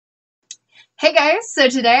Hey guys, so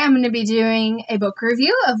today I'm going to be doing a book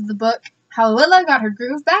review of the book How Willa Got Her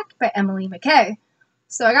Groove Back by McKay.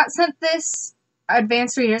 So I got sent this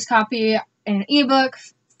advanced reader's copy in an ebook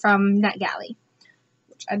from NetGalley,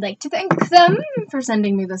 which I'd like to thank them for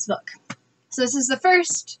sending me this book. So this is the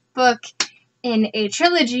first book in a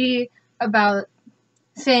trilogy about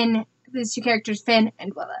Finn, these two characters, Finn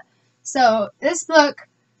and Willa. So this book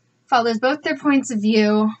follows both their points of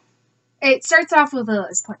view. It starts off with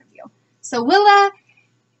Willa's point of view. So Willa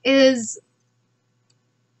she's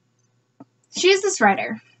this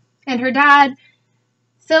writer, and her dad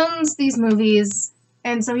films these movies,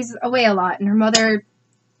 and so he's away a lot, and her mother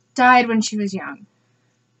died when she was young.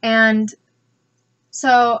 And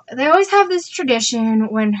so they always have this tradition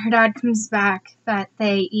when her dad comes back that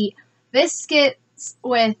they eat biscuits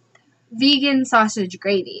with vegan sausage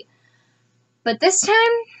gravy. But this time,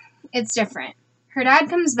 it's different. Her dad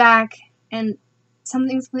comes back, and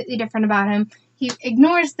something's completely different about him. He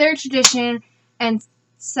ignores their tradition and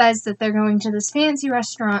says that they're going to this fancy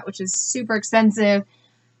restaurant, which is super expensive,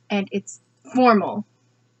 and it's formal.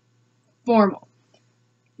 Formal.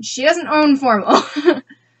 She doesn't own formal,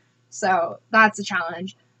 so that's a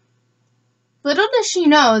challenge. Little does she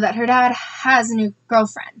know that her dad has a new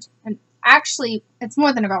girlfriend, and actually, it's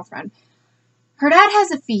more than a girlfriend. Her dad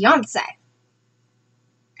has a fiancé,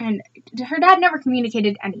 and her dad never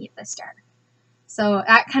communicated any of this to her. So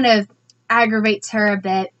that kind of aggravates her a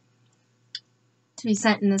bit to be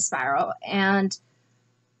sent in this spiral. And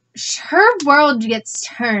her world gets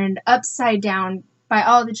turned upside down by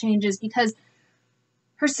all the changes because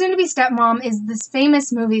her soon-to-be stepmom is this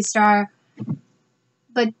famous movie star,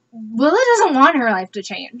 but Willa doesn't want her life to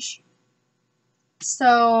change.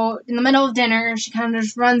 So in the middle of dinner, she kind of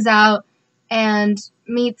just runs out and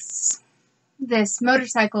meets this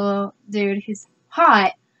motorcycle dude who's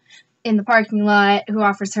hot in the parking lot who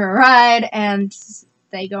offers her a ride, and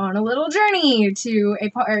they go on a little journey to a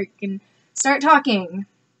park and start talking,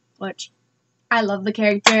 which I love the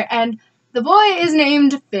character, and the boy is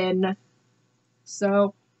named Finn.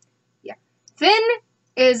 So, yeah. Finn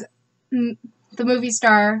is the movie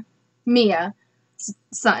star Mia's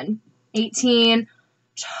son, 18,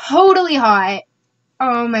 totally hot.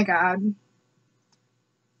 Oh my god.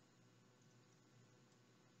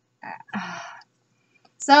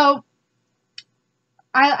 So,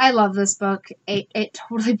 I love this book. It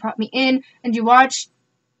totally brought me in. And you watch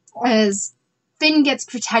as Finn gets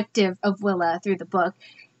protective of Willa through the book.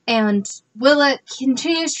 And Willa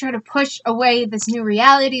continues to try to push away this new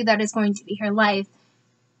reality that is going to be her life.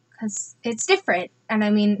 Because it's different. And I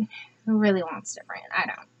mean, who really wants different? I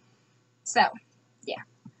don't. So, yeah.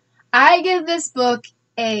 I give this book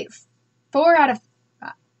a 4 out of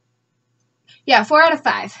 5. Yeah, 4 out of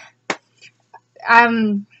 5.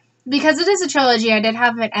 Because it is a trilogy, I did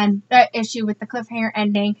have an issue with the cliffhanger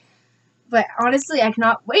ending, but honestly, I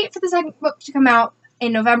cannot wait for the second book to come out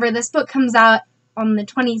in November. This book comes out on the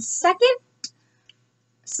 22nd,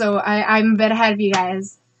 so I'm a bit ahead of you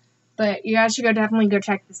guys, but you guys should definitely go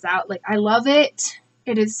check this out. Like, I love it.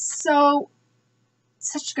 It is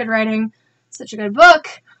such good writing, such a good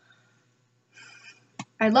book.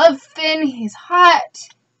 I love Finn. He's hot.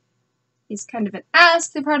 He's kind of an ass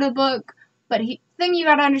through part of the book. But the thing you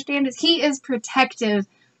gotta understand is he is protective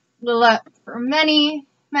Willa for many,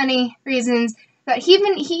 many reasons that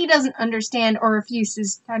even he doesn't understand or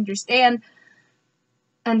refuses to understand.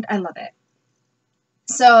 And I love it.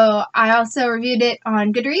 So I also reviewed it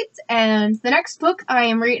on Goodreads, and the next book I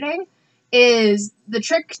am reading is The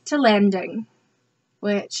Trick to Landing,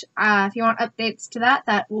 which if you want updates to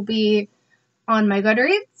that will be on my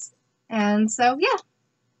Goodreads. And so,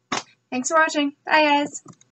 yeah. Thanks for watching. Bye, guys.